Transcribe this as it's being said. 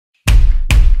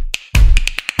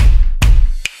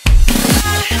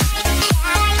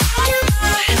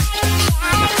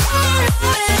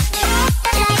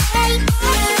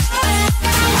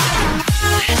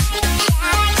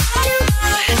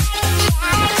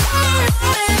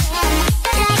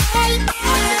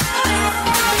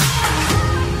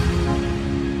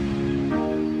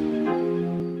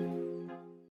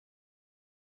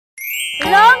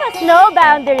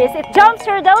boundaries. It jumps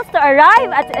hurdles to arrive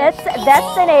at its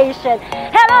destination.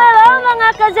 Hello mga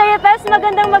ka-JFS!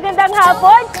 Magandang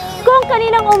hapon! Kung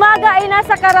kaninang umaga ay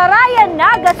nasa Kararayan,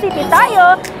 Naga City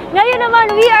tayo, ngayon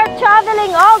naman we are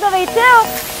traveling all the way to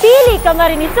Pili,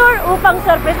 Camarines upang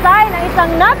sorpresahin ang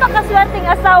isang napakaswerteng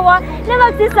asawa na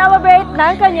magsi-celebrate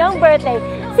ng kanyang birthday.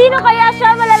 Sino kaya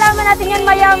siya? Malalaman natin yan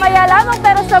maya-maya lamang,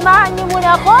 pero samahan niyo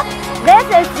muna ako. This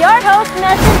is your host,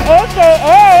 Nation,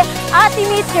 aka Ate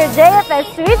Mr. JFS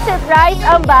Sweet Surprise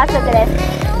Ambassadress.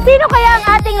 Sino kaya ang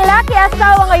ating lalaki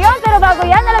asawa ngayon? Pero bago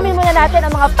yan, alamin muna natin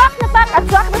ang mga pack na pack at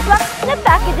swak na swak na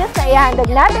packages na ihandog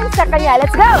natin sa kanya.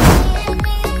 Let's go!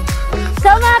 So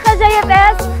mga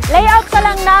ka-JFS, layout pa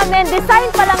lang namin, design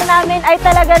pa lang namin ay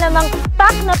talaga namang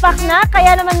pack na.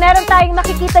 Kaya naman meron tayong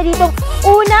makikita dito.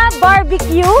 Una,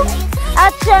 barbecue.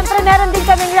 At syempre meron din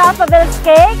kaming Raffles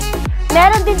cake.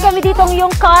 Meron din kami ditong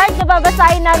yung card na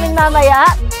babasahin namin mamaya.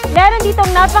 Meron ditong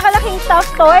napakalaking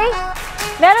stuffed toy.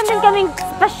 Meron din kaming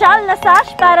special na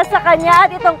sash para sa kanya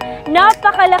at itong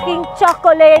napakalaking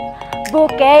chocolate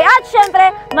bouquet. At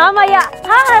syempre, mamaya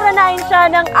haharanain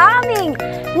siya ng aming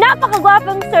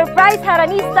napakagwapong surprise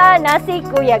haranista na si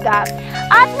Kuya Gab.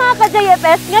 At mga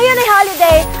ka-JFS, ngayon ay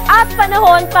holiday at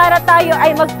panahon para tayo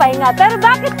ay magpahinga. Pero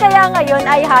bakit kaya ngayon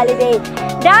ay holiday?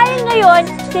 Dahil ngayon,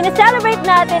 sineselebrate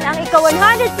natin ang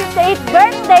ika-158th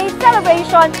birthday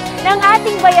celebration ng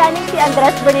ating bayaning si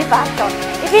Andres Bonifacio.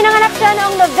 Ipinanganak siya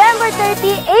noong November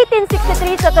 30,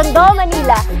 1863 sa Tondo,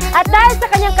 Manila. At dahil sa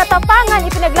kanyang katapangan,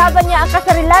 ipinaglaban niya ang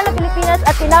kasarilan ng Pilipinas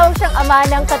at tinawag siyang ama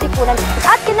ng Katipunan.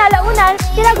 At kinalaunan,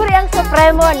 tinaguri ang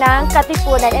supremo ng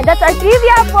Katipunan. And that's our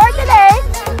trivia for today.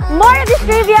 More of this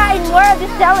trivia and more of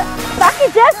these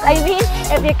packages,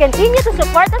 if you continue to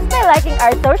support us by liking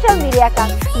our social media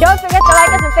account. Don't forget to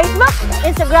like us on Facebook,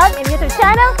 Instagram, and YouTube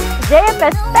channel,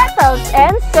 JFS Petals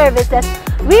and Services.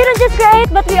 We don't just create,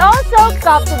 but we also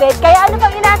captivate. Kaya ano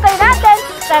pang inaantay natin?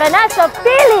 Tara na sa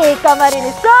Pili,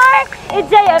 Camarines,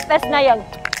 JFS na yun.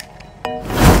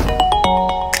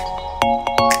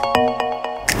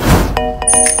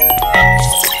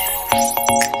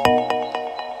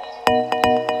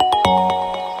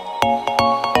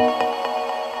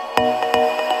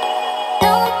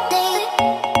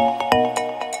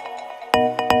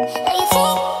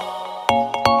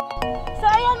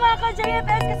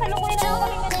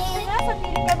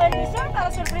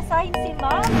 Si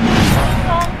Ma'am,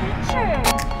 isang teacher.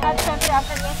 At syempre, ang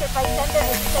kanyang surprise center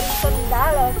ay sa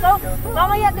Lalo. So,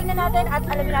 mamaya tingnan natin at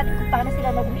alamin natin kung paano sila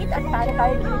mag-meet at paano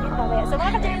tayo mag-meet mamaya. So,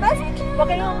 mga ka-JFS,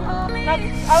 huwag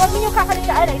niyo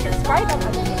kakalitaan ay subscribe ang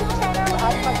aming YouTube channel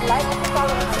at mag-like at follow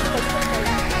ang aming Facebook page.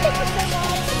 Thank you so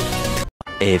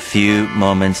much! A few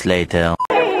moments later.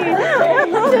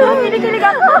 Kinikilig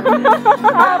ako!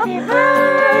 Happy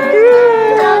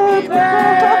birthday! Happy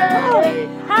birthday!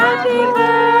 Happy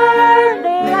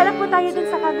birthday! Harap po tayo dun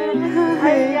sa camera.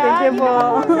 Ayan. Thank you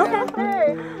po.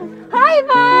 Hi,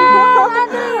 Ma'am!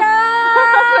 Andrea!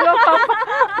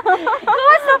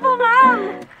 Kumusta po,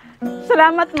 Ma'am?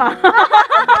 Salamat, Ma'am.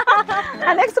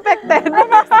 Unexpected. Sige,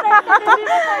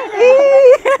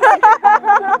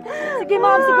 Ma'am. Sige,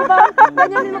 Ma'am.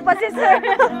 Ganyanin mo pa si Sir.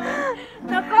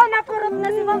 Nako, nakurot na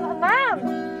si Ma'am.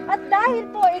 At dahil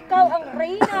po ikaw ang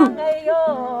reyna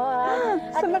ngayon,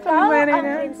 at ikaw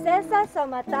ang prinsesa sa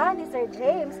mata ni Sir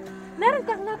James, meron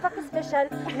kang napaka-special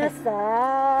na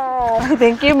sash.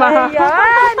 Thank you, Ma'am.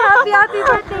 Ayan, happy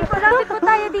birthday po. Lapit po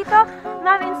tayo dito,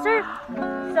 Ma'am and Sir.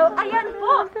 So, ayan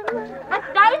po. At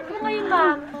dahil po ngayon,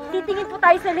 Ma'am, titingin po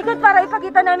tayo sa likod para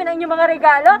ipakita namin ang inyong mga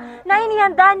regalo na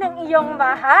inihanda ng iyong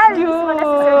mahal. Mismo na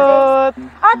si Sir James.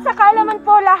 At sa kaalaman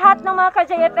po lahat ng mga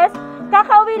ka-JFS,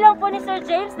 kakauwi lang po ni Sir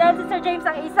James dahil si Sir James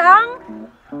ang isang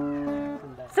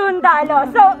sundalo.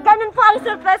 So, ganun po ang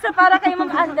surpresa para kay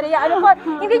Ma'am Andrea. Ano po,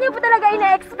 hindi niyo po talaga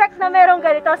ina-expect na merong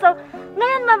ganito. So,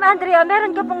 ngayon, Ma'am Andrea,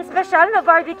 meron ka pong special na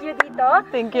barbecue dito.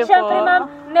 Thank you Siyempre, po. Ma'am,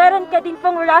 meron ka din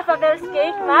pong Raffles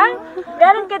cake, Ma'am.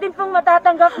 Meron ka din pong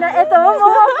matatanggap na ito.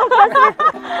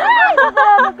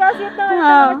 Magkasit naman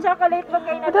ito. Chocolate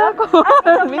bouquet na ito. At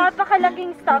itong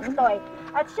napakalaking stuffed toy.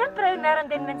 At siyempre, meron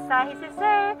din mensahe si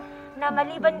Sir na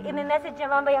maliban i-message niya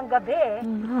mamayang gabi.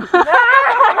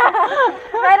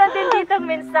 Meron din ditong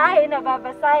mensahe na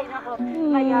babasahin ako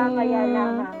maya-maya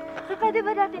lamang. So, pwede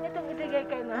ba natin itong ibigay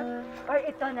kay Ma'am? Or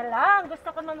ito na lang?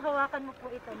 Gusto ko Ma'am hawakan mo po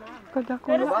ito, Ma'am.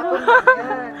 Pero tayo.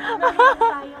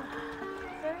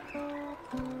 Sir?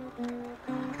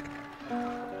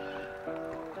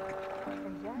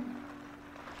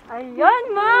 Ayan,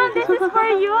 Ma'am! This is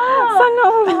for you! Sana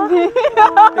hindi?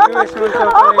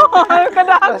 Ay,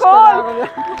 kadakol!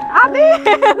 Ate!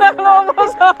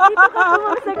 Nalomos! Dito ka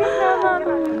po sa gitna, Ma'am.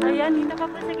 Ayan, dito ka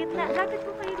po sa gitna. Lapit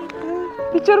po kayo dito.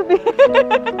 Picture me.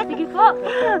 Sige po.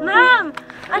 Ma'am,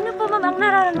 ano po ma'am ang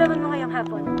nararamdaman mo ngayong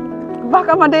hapon?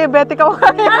 Baka ma-diabetic ako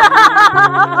kaya.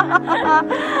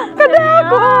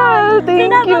 Kadakol! Thank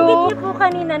you. Sinabanggit niyo po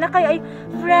kanina na kayo ay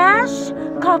fresh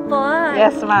couple.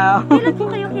 Yes, ma'am. Kailan po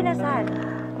kayo kinasal?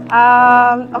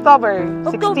 October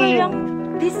 16. October lang.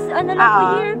 This, ano lang po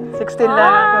year? 16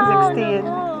 lang ako, 16.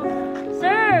 Ano?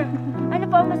 Sir, ano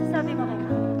po ang masasabi mo kayo?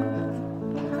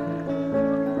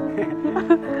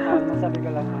 Masabi ko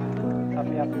lang,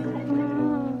 happy birthday.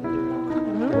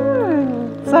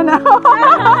 Sana.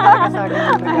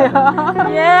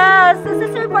 Yes! So, si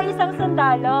sir po ay isang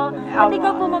sundalo. At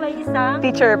ikaw po may isang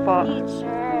Teacher po.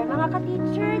 teacher. Mga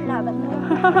ka-teacher, laban tayo.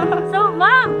 So,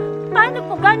 ma'am,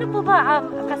 gaano po ba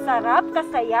kasarap,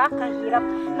 kasaya, kahirap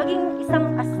maging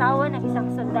isang asawa ng isang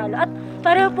sundalo? At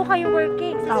pareho po kayo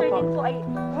working. Si sir din po ay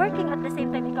working at the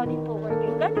same time ikaw din po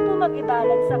working. Gaano po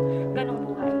mag-i-balance ang ganong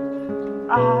buhay?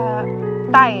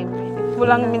 Time.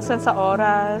 Kulang minsan sa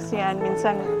oras, yan.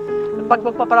 Minsan, pag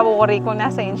magpaparawari kung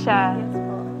nasaan siya. Yes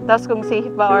po. Tapos kung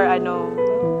safe ba or ano,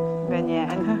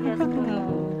 ganyan. Yes po.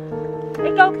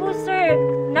 Ikaw po, sir,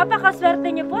 napakaswerte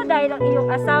niyo po dahil ang iyong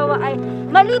asawa ay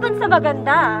maliban sa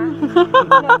maganda,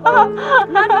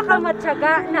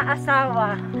 napakamatyaga na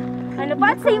asawa. Ano po,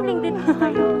 at same lang din po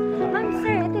kayo. Ma'am,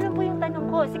 sir, ito lang po yung tanong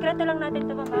ko. Sikreto lang natin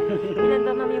ito, ma'am. Ilan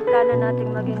ba, ma'am, yung plano natin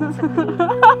maging sa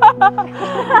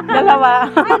Dalawa.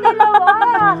 Ay, dalawa!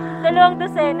 Dalawang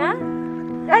dosena?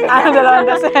 Ay, Dalawang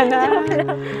dosena.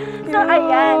 So,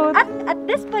 ayan. At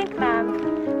this point, ma'am,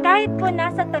 kahit po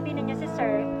nasa tabi ninyo si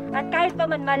sir, at kahit pa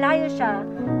man malayo siya,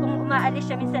 kung umaalis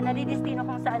siya minsan nadidistino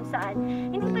kung saan-saan,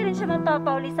 hindi pa rin siya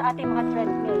mapapauli sa ating mga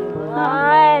friend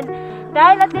ngayon.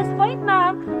 Dahil at this point,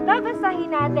 ma'am,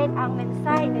 babasahin natin ang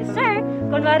mensahe ni sir.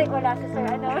 Kunwari wala si sir,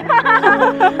 ano?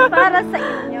 Para sa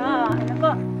inyo. Ano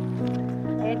po?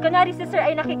 Ayan, kunwari si sir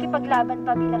ay nakikipaglaban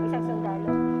pa bilang isang sundalo.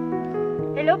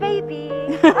 Hello, baby!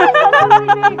 Ay, hello,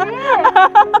 baby!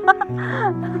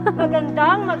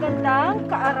 Magandang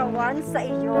kaarawan sa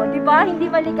iyo. Diba?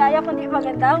 Hindi maligaya kundi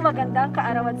magandang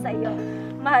kaarawan sa iyo.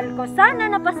 Mahal ko,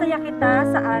 sana napasaya kita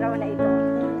sa araw na ito.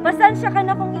 Pasensya ka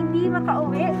na kung hindi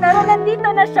makauwi. Pero nandito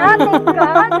na siya, thank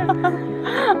God.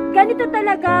 Ganito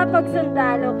talaga pag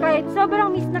sundalo. Kahit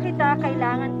sobrang miss na kita,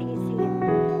 kailangan tiisin.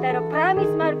 Pero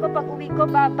promise, mahal ko, pag uwi ko,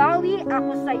 babawi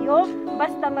ako sa'yo.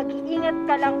 Basta mag-iingat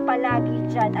ka lang palagi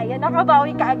dyan. Ayan,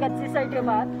 nakabawi ka agad si Sir,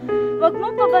 diba? Huwag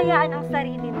mong pabayaan ang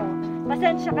sarili mo.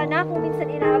 Pasensya ka na kung minsan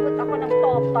inaabot ako ng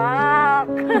topak.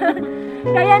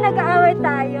 Kaya nag-aaway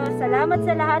tayo. Salamat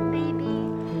sa lahat, baby.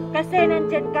 Kasi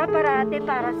nandyan ka parate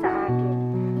para sa akin.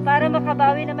 Para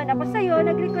makabawi naman ako sa'yo,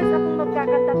 nag-request akong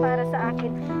magkakanta para sa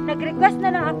akin. Nag-request na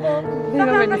lang ako.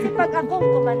 Baka kasi pag akong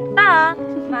kumanta,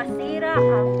 masira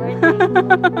ang birthday mo.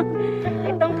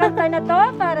 Itong kanta na to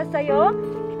para sa'yo.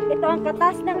 Ito ang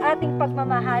katas ng ating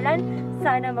pagmamahalan.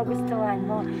 Sana magustuhan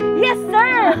mo. Yes,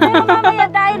 sir! Pero mamaya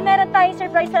dahil meron tayong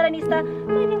surprise sa ranista,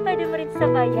 pwede mo rin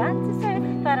sabayan si sir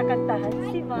para kantahan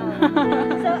si ma'am.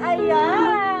 So,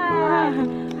 ayan!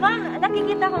 Ma'am,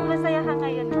 nakikita kong masaya ka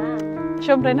ngayon, ma'am.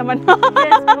 Siyempre naman.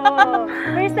 Yes po.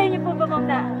 First time niyo po ba, ma'am,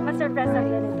 na ma-surprise ang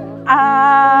yan ito?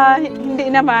 Hindi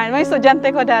naman. May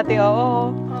estudyante ko dati, oo.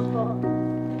 Opo.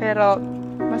 Pero,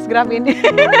 mas grabe hindi.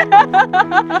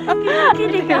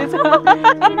 Kinikilig ako.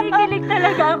 Kinikilig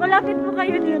talaga ako. Lapit po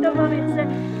kayo dito, ma'am.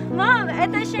 Ma'am,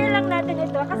 eto share lang natin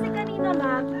ito. Kasi kanina,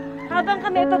 ma'am, habang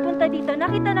kami papunta dito,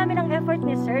 nakita namin ang effort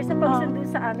ni sir sa pagsundo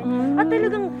sa amin. At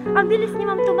talagang, ang bilis ni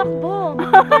ma'am tumakbo.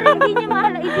 Pero hindi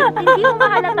mo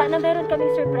mahalata na meron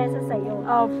kaming surpresa sa'yo.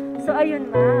 So, ayun,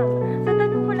 ma'am. So,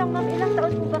 tanong ko lang, ma'am, ilang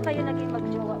taon po ba kayo naging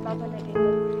magjowa bago naging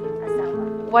asawa?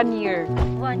 1 year.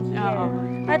 1 year. Oo.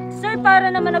 At sir, para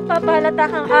naman nagpapahalata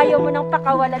kang ayaw mo nang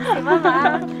pakawalan si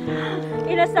mama.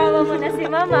 Inasawa mo na si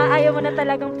mama, ayaw mo na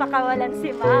talagang pakawalan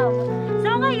si ma'am.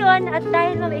 So ngayon, at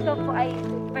dahil ma'am, ikaw po ay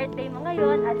birthday mo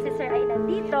ngayon at si sir ay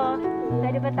nandito,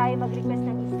 pwede ba tayo mag-request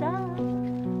ng isang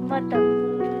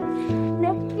matamis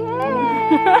na cake?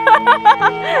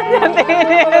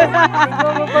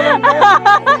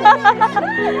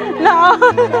 No!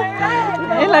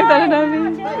 Ilang taon namin.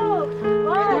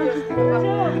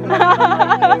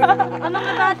 Ang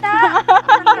mga bata!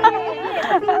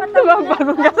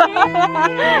 Bagong kasama.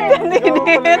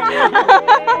 Tandinit.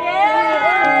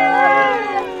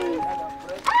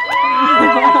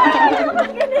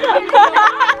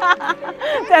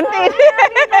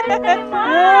 Tandinit.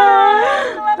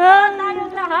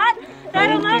 Tayong lahat.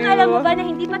 Pero ma'am, alam mo ba na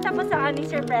hindi pa tapos ang aming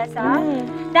sorpresa?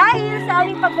 Dahil sa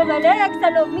aming pagbabalik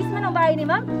sa loob mismo ng bahay ni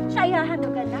ma'am, siya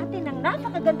ihahandugan natin ng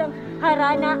napakagandang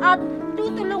harana at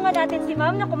tutulungan natin si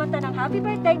ma'am na kumanta ng happy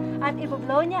birthday at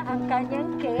ibublow niya ang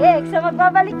kanyang cake. So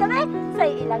magbabalik kami sa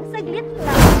ilang saglit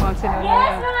lang.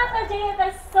 Yes, mga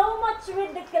ka-JFS, so much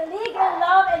with the colleague and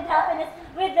love and happiness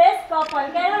with this couple.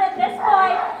 Kaya at this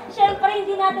point, syempre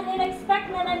hindi natin in-expect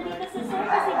na nandito si Sir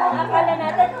kasi kung akala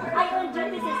natin ay on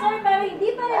duty si Sir, pero hindi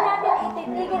pa rin natin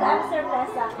ititigil ang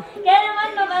sorpresa. Kaya naman,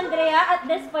 Ma'am Andrea, at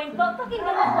this point po,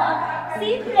 pakinggan mo po ang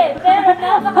simple pero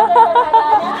napakagandang harana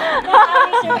ng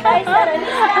aming surprise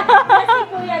aralista na si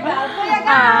Kuya Gab. Kuya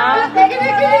Gab! Thank you!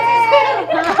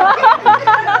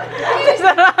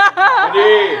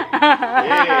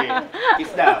 Hey,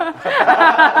 kiss now.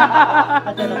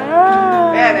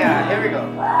 Yeah, here we go.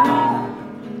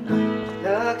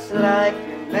 Looks like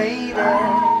you made it.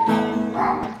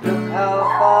 Look how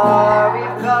far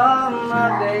we've come, my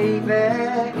baby.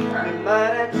 We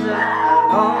might have took a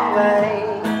long way.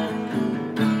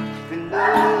 We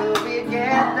knew we'd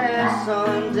get there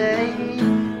someday.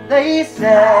 They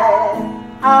said,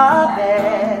 I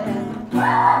bet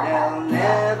they'll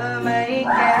never make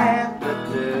it. But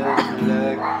just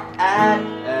look at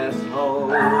us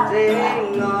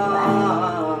holding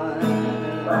on.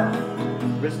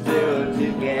 We're still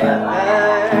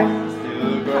together,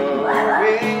 still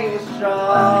growing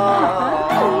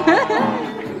strong.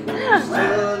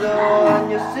 Still the one,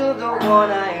 you're still the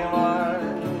one I want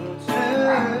to,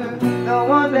 the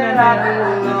one that I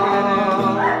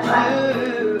belong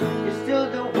to. You're still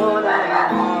the one I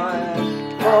want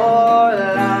for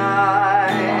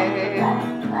life.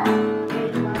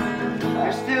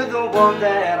 You're still the one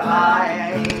that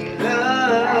I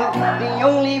love, the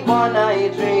only one I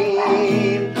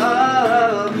dream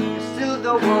of. You're still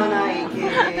the one I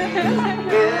kiss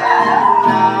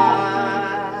goodnight.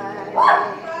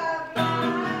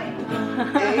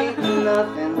 Ain't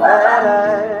nothing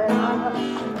better.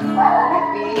 We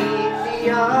beat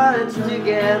the odds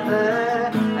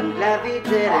together. I'm glad we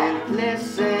didn't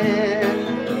listen.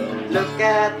 Look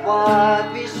at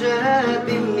what we should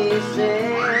be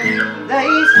missing.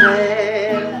 They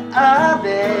said, I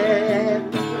bet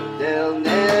they'll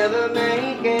never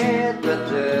make it. But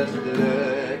just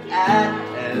look at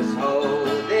us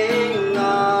holding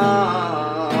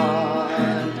on.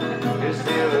 We're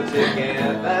still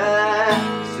together,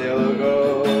 still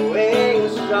going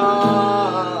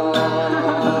strong.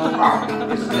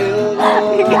 You're still the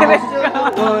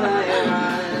one I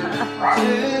run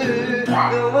to,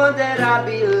 the one that I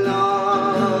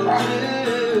belong to.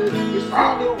 You're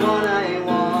still the one I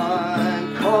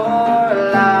want for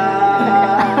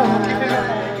life.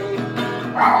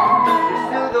 You're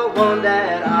still the one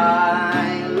that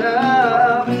I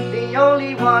love, the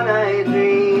only one I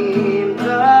dreamed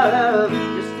of.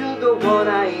 You're still the one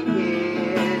I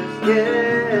kiss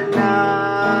goodnight.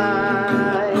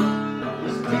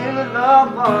 You're still the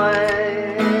one.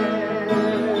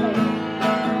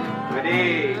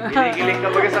 Pwede, kinikilig ka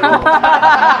baga sa ko.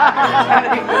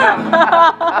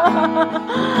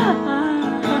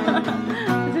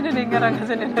 Saling ko lang.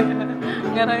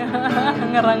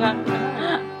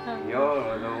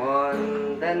 You're the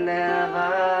one that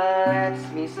never lets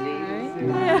me sleep.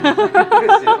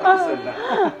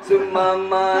 To my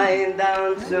mind,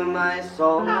 down to my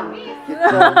soul, you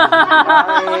touch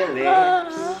my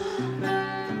lips.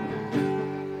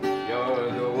 You're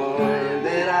the one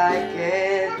that I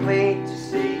can't wait to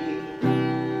see.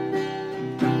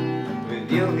 With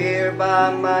you here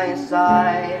by my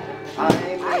side, I'm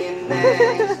in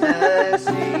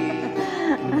ecstasy.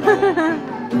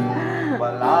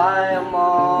 While I am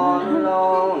all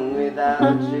alone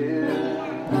without you,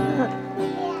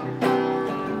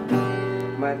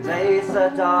 my days are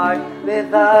dark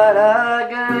without a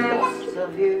glimpse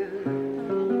of you.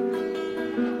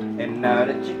 And now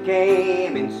that you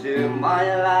came into my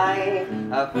life,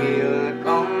 I feel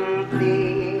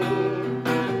complete.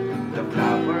 The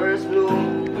flowers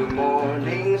bloom, the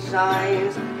morning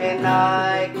shines, and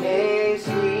I can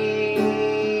see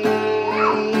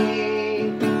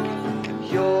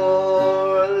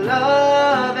your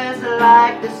love is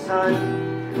like the sun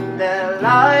that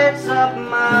lights up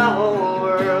my whole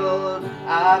world.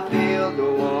 I feel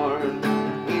the warmth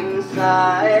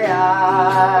inside.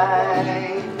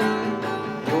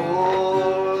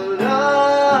 Your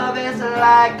love is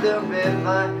like the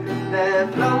river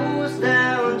that flows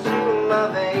down through my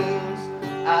veins.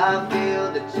 I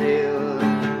feel the chill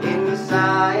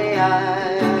inside.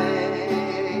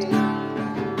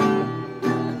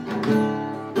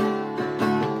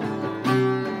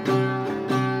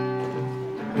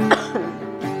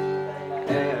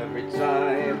 Every time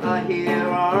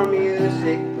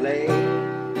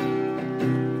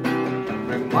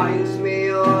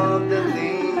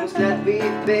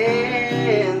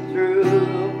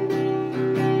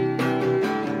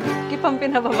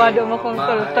nababado mo kung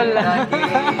tultol lang.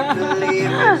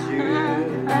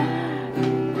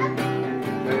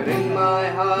 But in my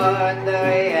heart the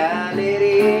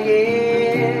reality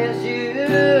is you.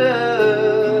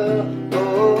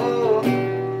 Oh,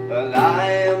 well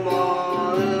I am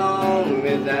all alone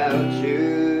without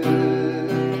you.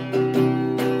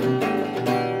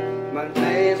 My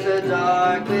days are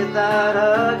dark without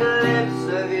a glimpse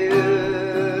of you.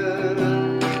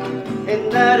 And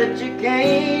now that you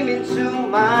came into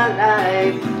my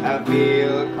life, I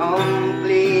feel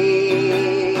complete.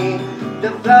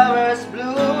 The flowers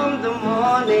bloom, the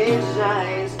morning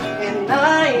shines, and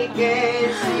I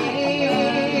can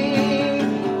see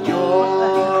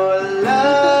your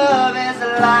love is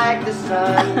like the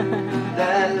sun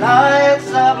that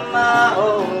lights up my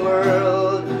whole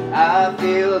world. I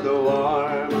feel the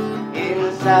warmth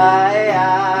inside.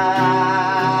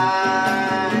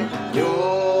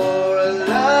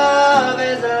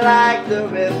 Like the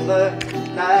river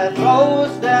that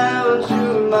flows down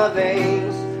through my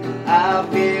veins, I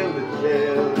feel the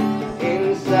chill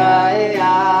inside.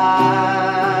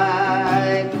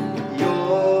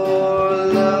 Your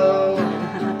love,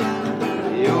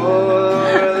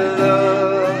 your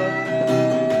love,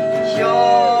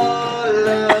 your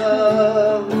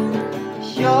love,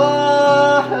 your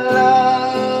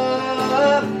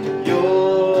love,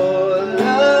 your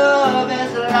love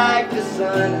is like the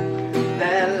sun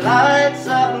that lights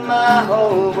up my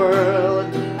whole world.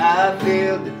 I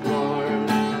feel the warmth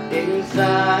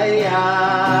inside.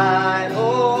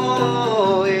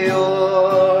 Oh,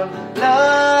 your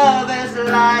love is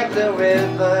like the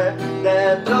river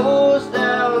that flows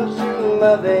down through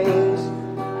my veins.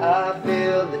 I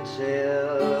feel the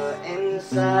chill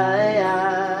inside.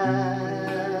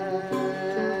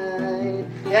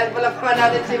 Yan, palakpan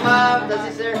natin si Ma'am,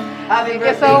 si Sir. Happy Thank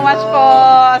you birthday so much po.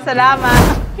 Salamat.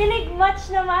 Kilig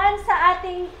much naman sa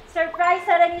ating surprise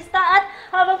saranista at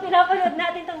habang pinapanood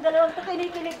natin itong dalawang ito,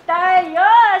 kinikilig tayo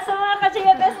sa mga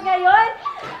ka-JFS ngayon.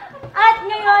 At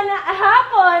ngayon na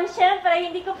hapon, syempre,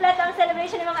 hindi kompleto ang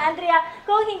celebration ng mga Andrea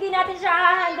kung hindi natin siya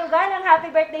hahandugan ng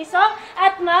happy birthday song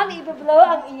at ma'am, i-blow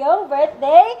ang iyong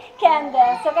birthday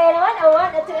candle. So kaya naman, a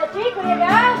 1, a 2, a 3, Kuya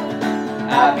Gam!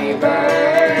 Happy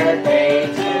birthday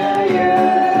to you.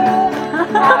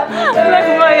 Happy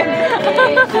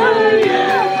birthday to you.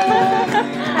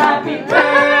 Happy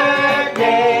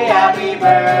birthday, happy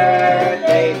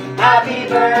birthday, happy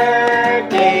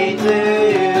birthday to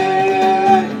you.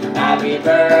 Happy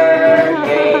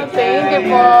birthday to Thank you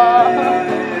you. po.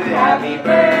 Happy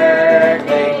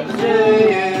birthday to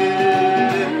you.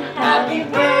 Happy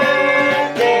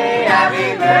birthday,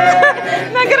 happy birthday.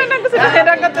 Nagkaroon ako sa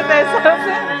tinira ko to Tessa.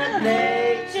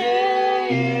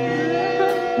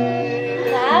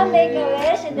 Now, make a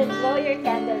wish and then blow your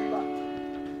candle po.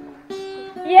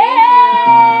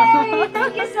 Yay!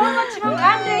 Thank you so much, Ma'am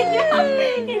Andrea.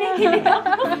 Kinikilig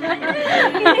ako.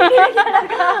 Kinikilig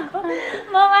talaga ako.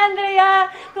 Ma'am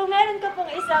Andrea, kung meron ka pong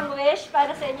isang wish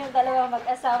para sa inyong dalawang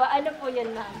mag-asawa, ano po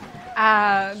yun, ma'am?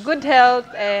 Good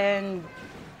health and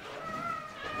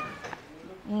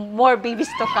more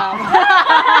babies to come.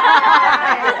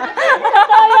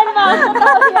 Totoo yan, ma'am.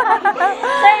 Totoo yan.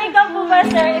 Sir, ikaw po ba,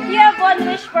 sir? If you have one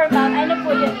wish for ma'am, ano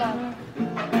po yun, ma'am?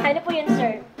 Ano po yun,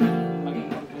 sir?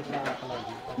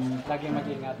 Laging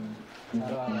mag-ingat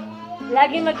araw-araw.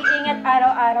 Laging mag-iingat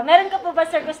araw-araw. Meron ka po ba,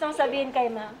 sir, gustong sabihin kay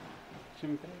ma'am?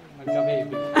 Siyempre,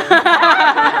 magka-baby.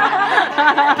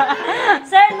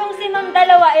 Sir, kung si ma'am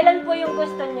dalawa, ilan po yung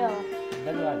gusto nyo?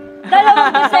 Dalawa.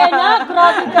 Dalawang dosena?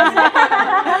 Grabe kasi.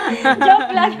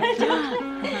 Joke lang. Joke lang.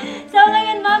 So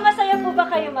ngayon, ma'am, masaya po ba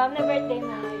kayo, ma'am, na birthday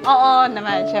mo? Oo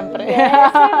naman, syempre. Yes.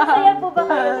 Sir, masaya po ba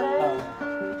kayo, sir?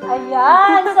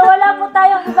 Ayan. So wala po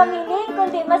tayong ibang hiling,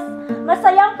 kundi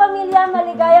masayang pamilya,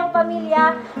 maligayang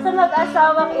pamilya sa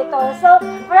mag-asawang ito. So,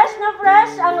 fresh na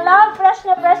fresh ang love, fresh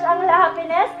na fresh ang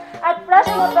happiness, at fresh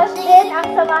na fresh din ang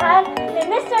samahan ni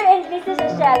Mr. and Mrs.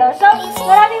 Ocello. So,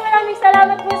 maraming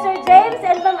salamat po, Sir James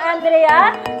and Ma'am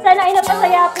Andrea. Sana ay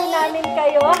napasaya po namin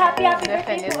kayo. Happy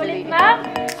birthday po ulit, ma'am.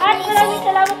 At maraming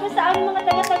salamat po sa aming mga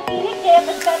taga-tagpilig,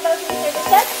 Jfs Petals and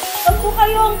Services. Huwag po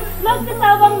kayong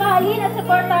magsasawang mahalin at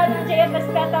supportahan ng Jfs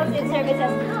Petals and Services.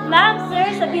 Ma'am, sir,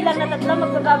 sa bilang na tatlo,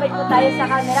 magbababay po tayo sa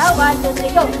camera. 1, 2,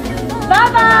 3, go!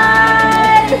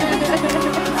 Bye-bye!